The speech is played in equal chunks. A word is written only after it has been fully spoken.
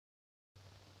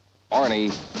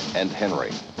Arnie, and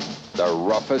Henry. The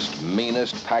roughest,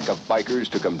 meanest pack of bikers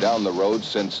to come down the road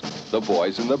since the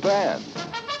Boys in the Band.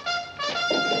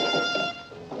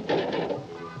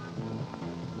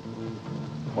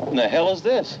 What in the hell is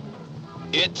this?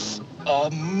 It's a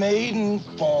maiden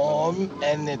form,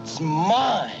 and it's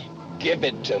mine. Give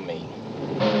it to me.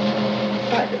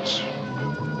 Faggots.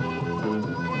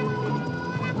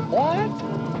 What?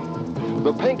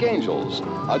 The Pink Angels,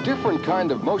 a different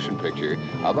kind of motion picture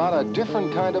about a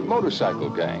different kind of motorcycle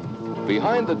gang.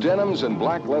 Behind the denims and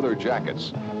black leather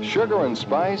jackets, sugar and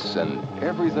spice and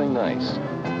everything nice.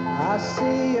 I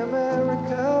see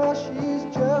America, she's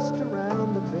just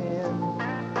around the bend.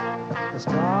 The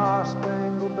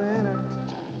Star-Spangled Banner.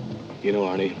 You know,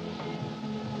 Arnie,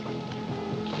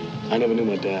 I never knew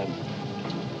my dad.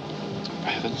 For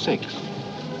heaven's sakes,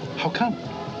 how come?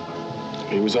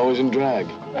 He was always in drag.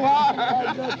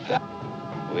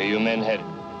 Where you men headed?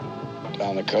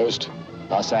 Down the coast.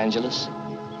 Los Angeles?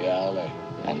 Yeah, L.A.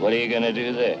 And what are you gonna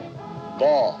do there?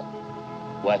 Ball.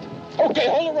 What? Okay,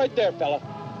 hold it right there, fella.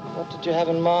 What did you have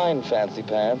in mind, Fancy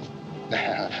Pants?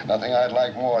 Nothing I'd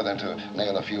like more than to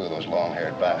nail a few of those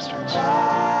long-haired bastards.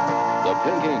 The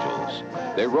Pink Angels.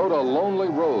 They rode a lonely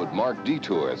road marked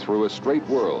detour through a straight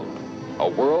world. A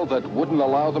world that wouldn't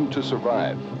allow them to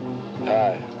survive.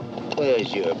 Hi.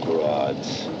 Where's your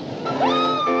broads? The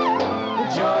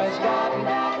joy's gotten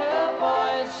better,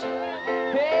 boys.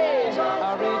 Hey,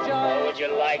 I rejoice. Would you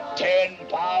like 10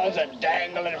 pounds of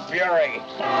dangling fury?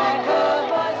 Like her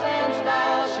voice and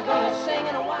style, she goes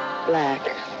singing a while. Black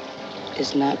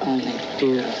is not only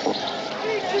beautiful,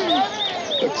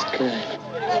 it's good.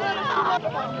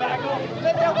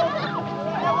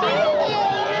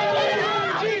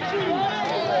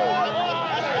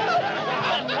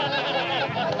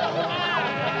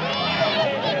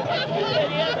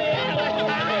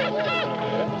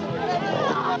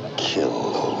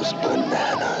 Kill those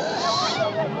bananas.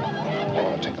 I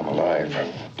want to take them alive.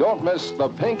 Don't miss the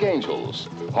Pink Angels.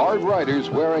 Hard riders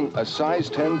wearing a size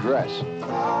 10 dress.